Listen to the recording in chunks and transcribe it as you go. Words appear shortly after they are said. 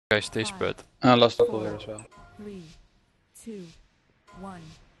Guys, stay spread. I lost a player as well. 3, 2, 1.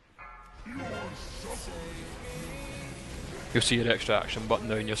 You'll see your extra action button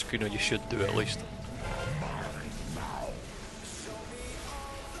now on your screen, or you should do at least.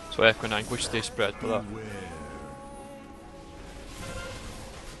 So Echo and Anguish, stay spread for that.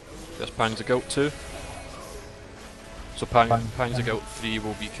 There's Pangs of Guilt 2. So Pangs of Guilt 3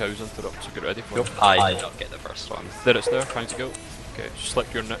 will be Cows Interrupt, so get ready for it. I did not get the first one. There it's there, Pangs of Guilt. Okay,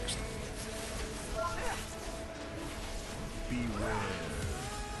 select your next.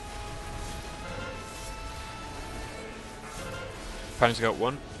 Pangs of Guilt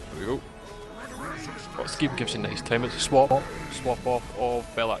 1, there we go. What's the game gives you nice time? It's a swap off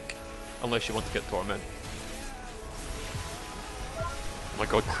of Belak, unless you want to get Torment. Oh my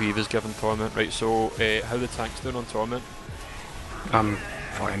god, Cleave is given Torment. Right, so how the tank's doing on Torment? Fine.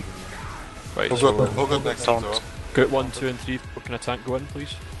 Right, We'll so go next to Group 1, 2 and 3, what can a tank go in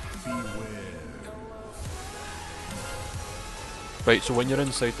please? Right, so when you're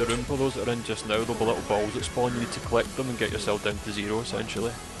inside the room, for those that are in just now, there'll be little balls that spawn, you need to collect them and get yourself down to 0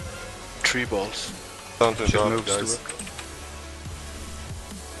 essentially. 3 balls. Down to Just drop, moves guys. to work.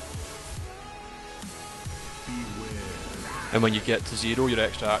 And when you get to 0, your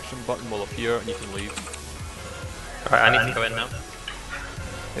extra action button will appear and you can leave. Alright, I need to go in now.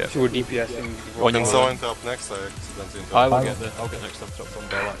 Yeah. So we're DPSing. On Can your someone interrupt next? I accidentally interrupted. I'll get next interrupt on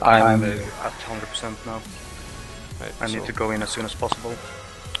Belak. I'm at 100% now. Right, I need to go in as soon as possible.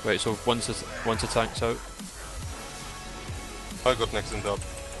 Right, so once the tank's out, I got next interrupt.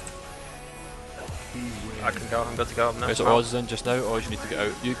 I can go, I'm good to go now. right, so Oz is in just now, Oz you need to get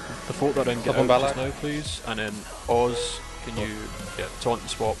out. You, the folk that are in, get Up on out just Belak. now please, and then Oz, can you taunt and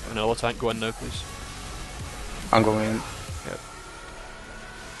swap, and another tank go in now please. I'm going in.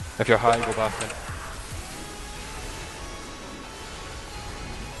 If you're high, go back in.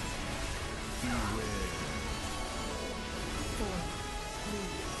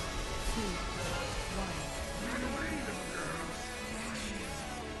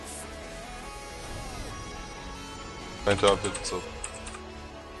 I interrupted, so.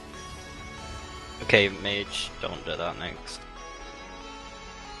 Okay, mage, don't do that next.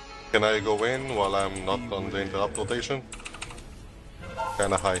 Can I go in while I'm not on the interrupt rotation?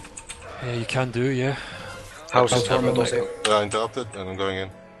 Kinda high. Yeah, you can do, yeah. How's the tournament also? I interrupted and I'm going in.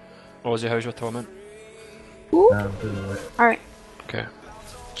 Ozzy, how's your torment? Alright. Okay.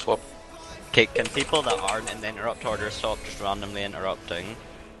 Swap. Okay, can people that aren't in the interrupt order stop just randomly interrupting?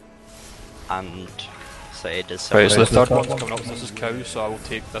 And say, does someone... Right, so the third one's coming up, this is Cow, so I will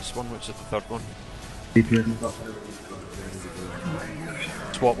take this one, which is the third one.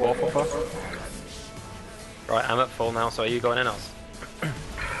 Swap off of her. Right, I'm at full now, so are you going in, Oz?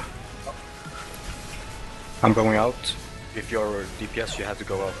 I'm going out. If you're DPS, you have to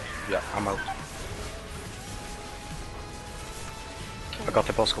go out. Yeah, I'm out. I got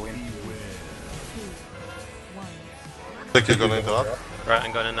the boss go in. Think you're gonna interrupt? Right,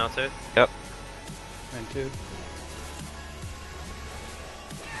 I'm going in now too. Yep. And 2.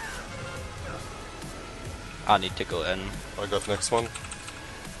 I need to go in. I got next one.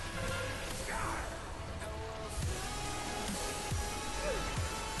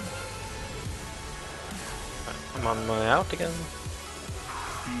 I'm on my way out again.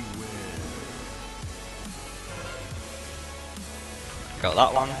 Got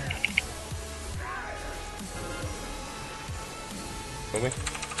that one. Kill me.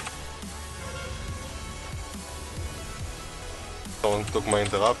 Someone took my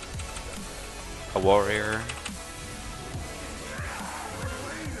interrupt. A warrior.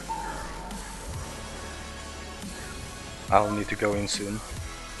 I'll need to go in soon.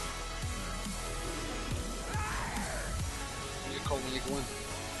 You call when you go in.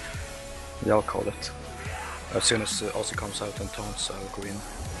 Yeah, I'll call it. As soon as Ozzy comes out and taunts, I'll go in.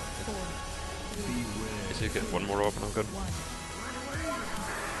 Easy, get one more orb and I'm good.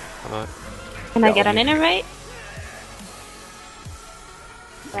 Alright. Can I get an inner right?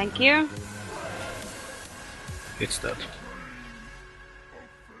 Thank you. It's dead.